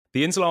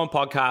The Insulone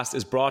podcast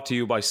is brought to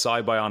you by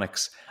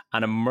Cybionics,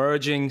 an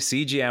emerging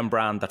CGM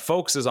brand that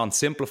focuses on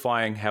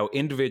simplifying how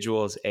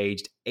individuals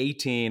aged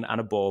 18 and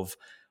above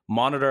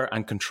monitor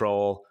and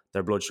control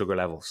their blood sugar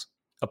levels.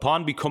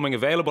 Upon becoming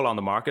available on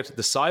the market,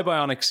 the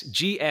Cybionics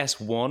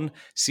GS1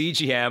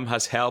 CGM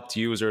has helped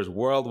users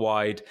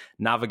worldwide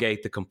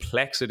navigate the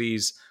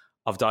complexities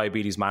of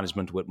diabetes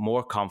management with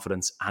more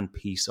confidence and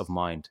peace of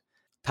mind.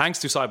 Thanks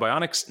to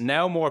Cybionics,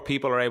 now more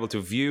people are able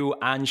to view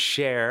and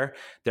share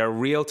their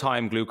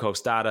real-time glucose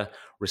data,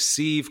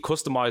 receive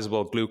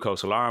customizable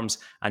glucose alarms,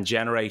 and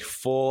generate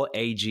full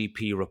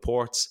AGP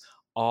reports,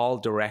 all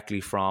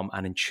directly from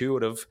an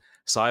intuitive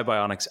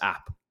Cybionics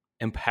app,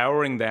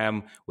 empowering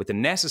them with the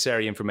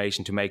necessary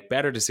information to make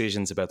better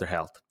decisions about their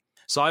health.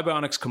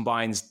 Cybionics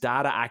combines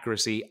data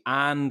accuracy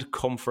and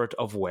comfort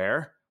of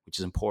wear, which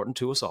is important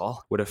to us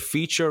all, with a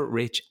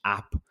feature-rich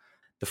app.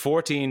 The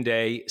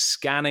 14-day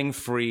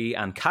scanning-free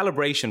and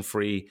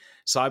calibration-free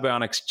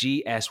Cybionics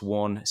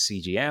GS1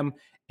 CGM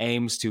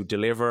aims to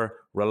deliver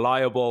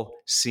reliable,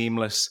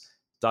 seamless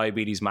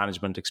diabetes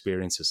management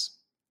experiences.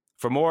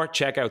 For more,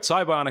 check out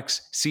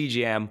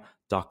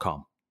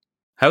cybionicscgm.com.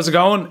 How's it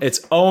going?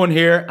 It's Owen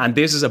here, and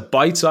this is a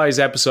bite-sized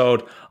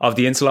episode of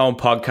the Insulone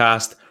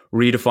podcast,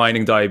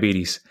 Redefining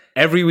Diabetes.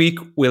 Every week,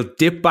 we'll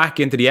dip back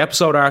into the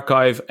episode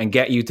archive and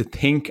get you to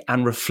think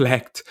and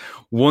reflect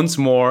once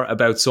more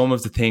about some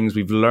of the things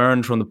we've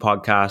learned from the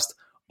podcast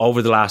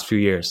over the last few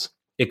years.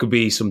 It could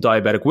be some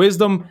diabetic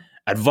wisdom,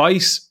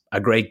 advice,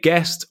 a great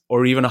guest,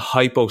 or even a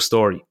hypo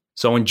story.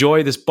 So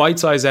enjoy this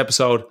bite-sized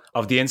episode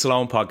of the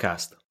Insulone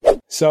podcast.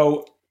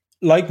 So,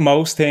 like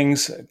most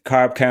things,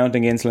 carb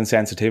counting, insulin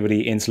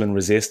sensitivity, insulin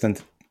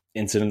resistance,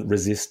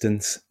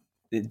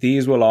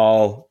 these will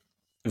all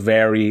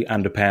vary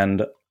and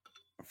depend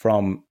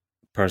from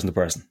person to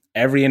person.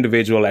 Every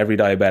individual, every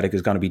diabetic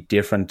is going to be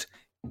different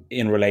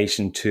in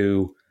relation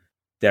to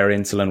their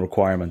insulin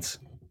requirements.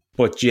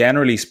 But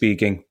generally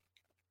speaking,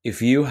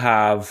 if you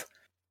have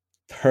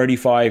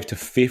 35 to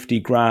 50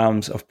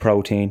 grams of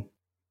protein,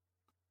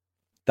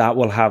 that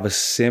will have a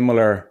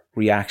similar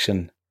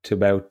reaction to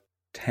about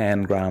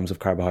 10 grams of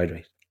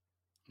carbohydrate.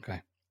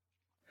 Okay.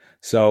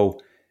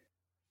 So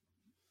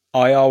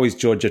I always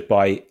judge it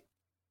by,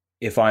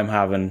 if I'm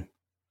having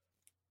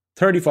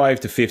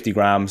 35 to 50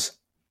 grams,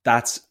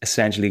 that's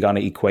essentially going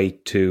to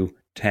equate to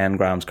 10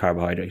 grams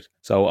carbohydrate.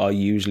 So I'll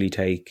usually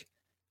take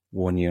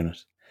 1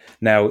 unit.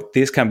 Now,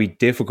 this can be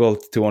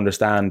difficult to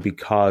understand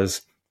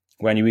because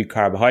when you eat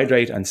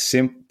carbohydrate and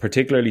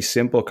particularly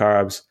simple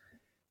carbs,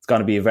 it's going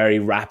to be a very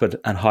rapid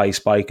and high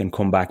spike and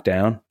come back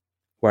down.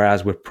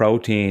 Whereas with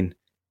protein,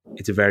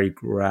 it's a very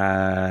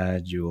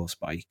gradual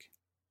spike.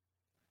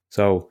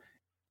 So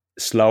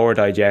slower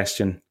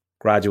digestion,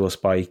 gradual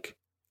spike,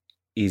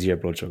 easier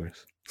blood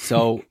sugars.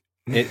 So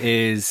it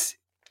is,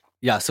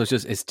 so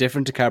it's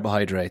different to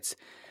carbohydrates.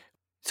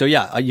 So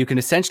you can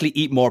essentially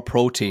eat more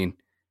protein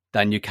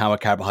than you can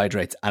with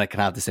carbohydrates and it can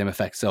have the same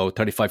effect. So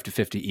 35 to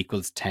 50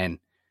 equals 10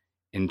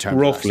 in terms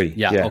roughly, of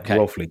that. Okay.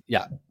 Roughly.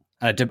 Yeah.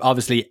 And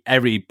obviously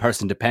every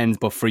person depends,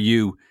 but for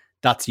you,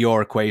 that's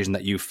your equation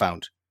that you've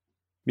found.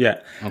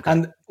 Yeah. Okay.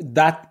 And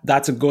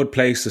that's a good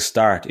place to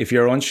start. If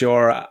you're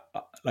unsure,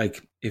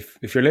 like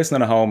if you're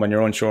listening at home and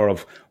you're unsure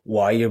of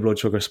why your blood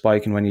sugar is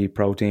spiking when you eat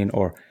protein,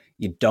 or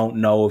you don't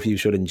know if you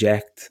should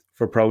inject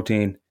for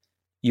protein,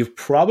 you've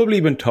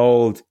probably been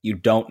told you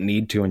don't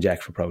need to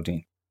inject for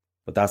protein.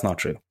 But that's not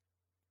true.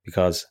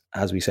 Because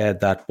as we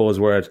said, that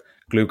buzzword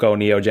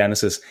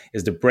gluconeogenesis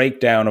is the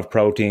breakdown of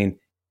protein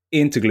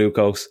into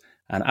glucose.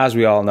 And as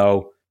we all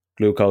know,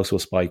 glucose will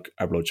spike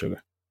our blood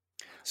sugar.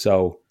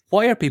 So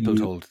why are people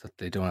told that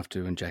they don't have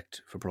to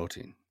inject for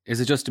protein? Is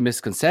it just a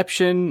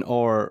misconception,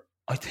 or?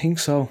 I think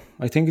so.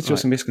 I think it's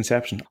just a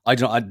misconception.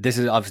 This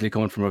is obviously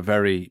coming from a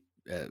very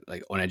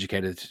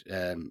uneducated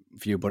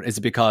view, but is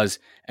it because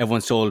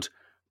everyone's told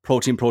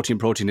protein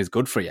is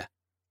good for you?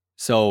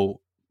 So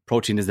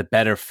protein is the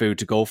better food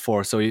to go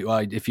for. So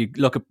if you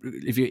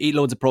eat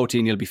loads of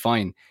protein, you'll be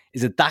fine.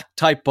 Is it that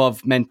type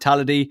of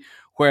mentality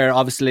where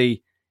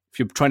obviously if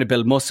you're trying to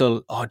build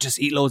muscle, just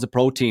eat loads of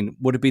protein?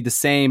 Would it be the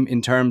same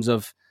in terms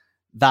of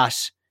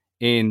that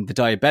in the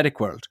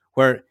diabetic world,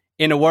 where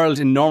in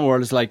normal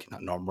world, it's like,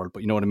 not normal world,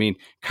 but you know what I mean?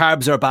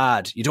 Carbs are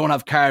bad. You don't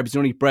have carbs, you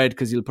don't eat bread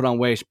because you'll put on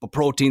weight, but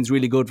protein's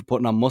really good for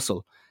putting on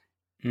muscle.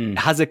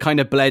 Has it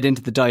kind of bled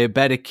into the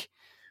diabetic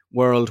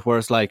world where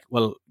it's like,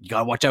 well, you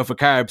got to watch out for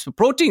carbs, but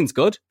protein's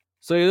good,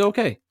 so you're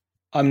okay?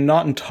 I'm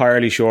not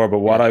entirely sure, but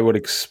what I would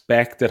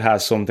expect it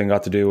has something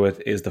got to do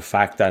with is the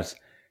fact that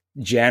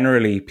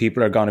generally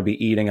people are going to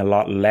be eating a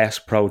lot less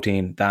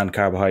protein than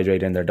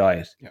carbohydrate in their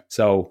diet. Yeah.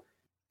 So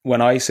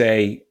when I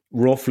say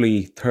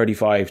roughly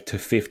 35 to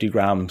 50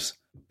 grams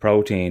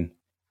protein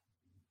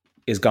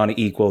is going to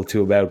equal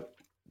to about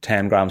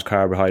 10 grams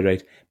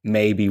carbohydrate,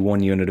 maybe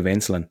 1 unit of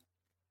insulin,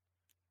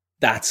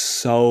 that's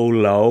so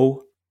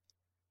low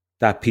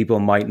that people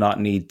might not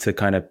need to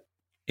kind of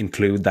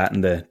include that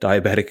in the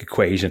diabetic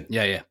equation.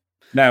 Yeah.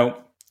 Now,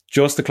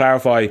 just to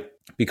clarify,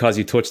 because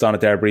you touched on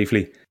it there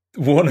briefly,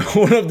 one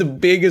of the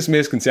biggest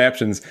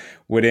misconceptions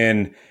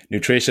within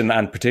nutrition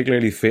and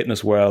particularly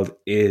fitness world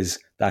is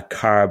that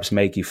carbs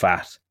make you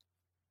fat.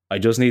 I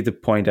just need to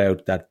point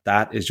out that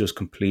that is just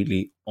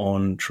completely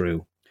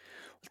untrue.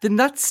 Didn't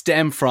that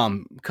stem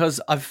from, because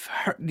I've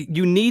heard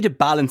you need a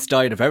balanced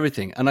diet of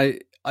everything, and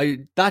I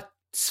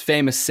that's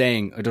famous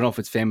saying, I don't know if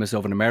it's famous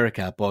over in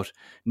America, but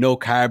no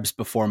carbs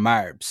before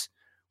marbs,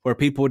 where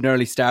people would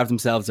nearly starve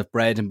themselves of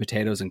bread and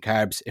potatoes and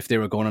carbs if they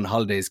were going on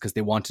holidays because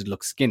they wanted to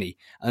look skinny.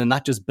 And then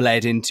that just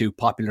bled into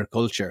popular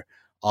culture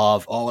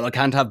of, oh, well, I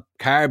can't have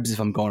carbs if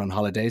I'm going on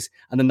holidays.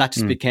 And then that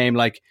just became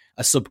like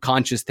a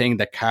subconscious thing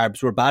that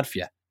carbs were bad for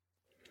you.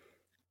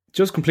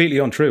 Just completely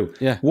untrue.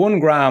 Yeah. 1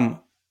 gram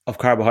of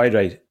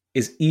carbohydrate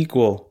is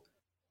equal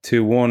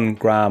to 1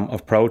 gram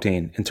of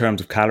protein in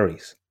terms of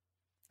calories,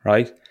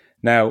 right?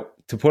 Now,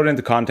 to put it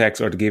into context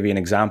or to give you an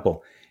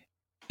example,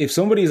 if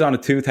somebody is on a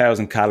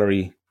 2,000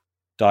 calorie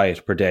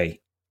diet per day,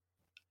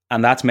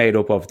 and that's made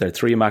up of their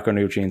 3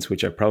 macronutrients,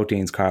 which are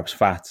proteins, carbs,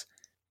 fats,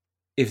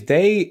 if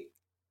they,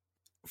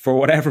 for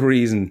whatever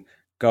reason,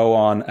 go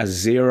on a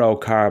 0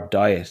 carb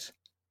diet,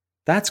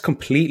 that's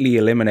completely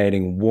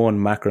eliminating 1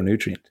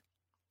 macronutrient.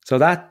 So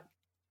that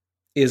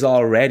is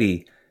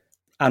already,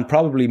 and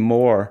probably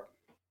more,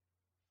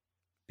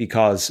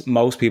 because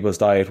most people's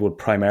diet would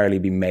primarily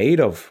be made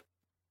of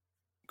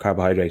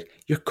carbohydrate,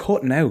 you're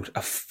cutting out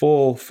a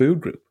full food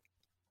group.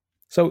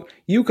 So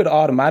you could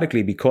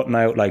automatically be cutting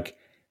out like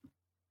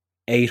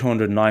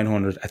 800,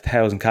 900,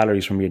 1,000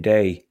 calories from your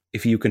day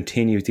if you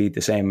continue to eat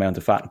the same amount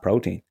of fat and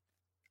protein.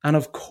 And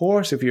of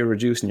course, if you're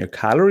reducing your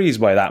calories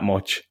by that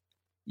much,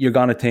 you're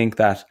going to think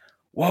that,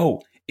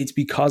 whoa, it's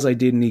because I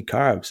didn't eat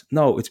carbs.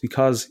 No, it's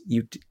because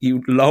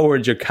you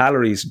lowered your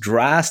calories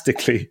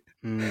drastically.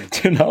 Do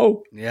you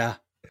know? Yeah.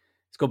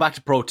 Let's go back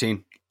to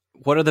protein.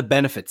 What are the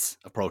benefits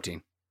of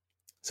protein?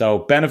 So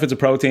benefits of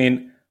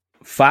protein,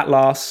 fat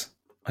loss,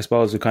 I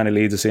suppose it kind of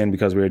leads us in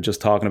because we were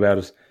just talking about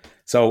it.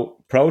 So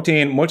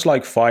protein, much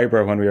like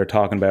fiber when we were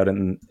talking about it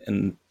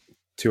in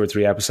 2 or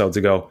 3 episodes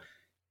ago,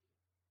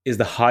 is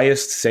the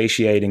highest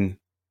satiating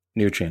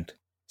nutrient.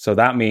 So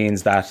that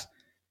means that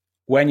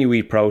when you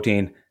eat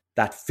protein,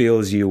 that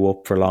fills you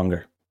up for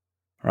longer,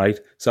 right?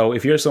 So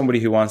if you're somebody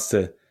who wants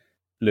to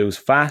lose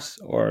fat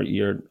or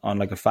you're on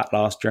like a fat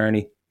loss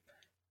journey,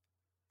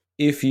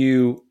 if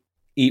you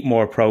eat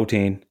more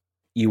protein,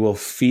 you will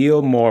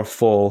feel more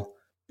full,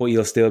 but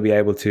you'll still be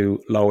able to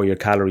lower your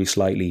calories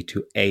slightly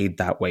to aid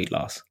that weight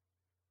loss.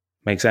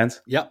 Make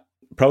sense? Yep.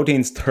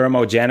 Protein's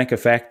thermogenic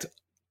effect,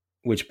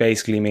 which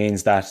basically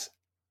means that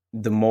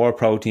the more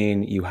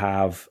protein you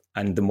have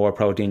and the more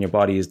protein your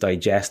body is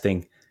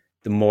digesting,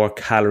 the more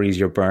calories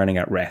you're burning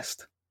at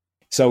rest.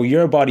 So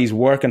your body's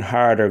working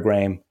harder,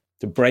 Graham,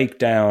 to break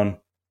down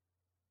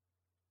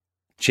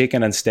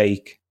chicken and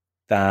steak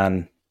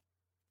than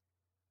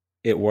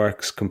it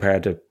works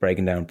compared to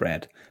breaking down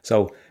bread.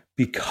 So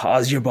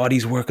because your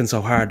body's working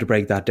so hard to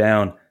break that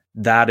down,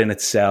 that in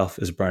itself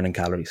is burning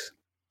calories.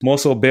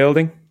 Muscle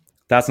building,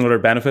 that's another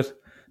benefit.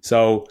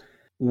 So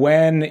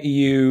when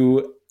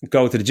you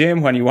go to the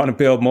gym, when you want to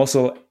build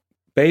muscle,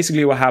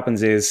 basically what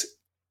happens is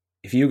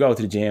if you go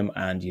to the gym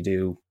and you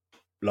do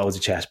loads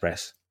of chest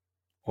press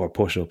or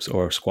push-ups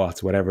or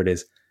squats, whatever it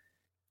is,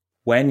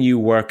 when you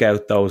work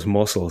out those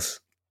muscles,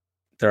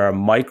 there are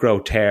micro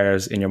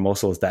tears in your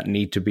muscles that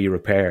need to be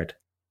repaired.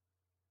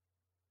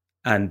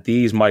 And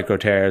these micro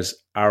tears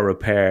are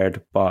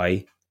repaired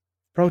by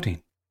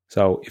protein.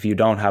 So if you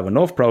don't have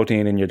enough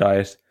protein in your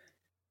diet,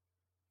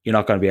 you're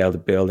not going to be able to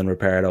build and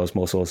repair those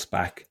muscles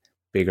back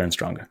bigger and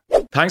stronger.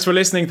 Thanks for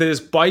listening to this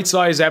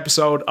bite-sized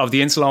episode of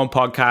the Insuleoin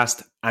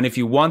podcast. And if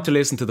you want to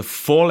listen to the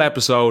full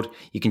episode,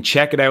 you can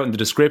check it out in the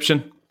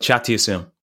description. Chat to you soon.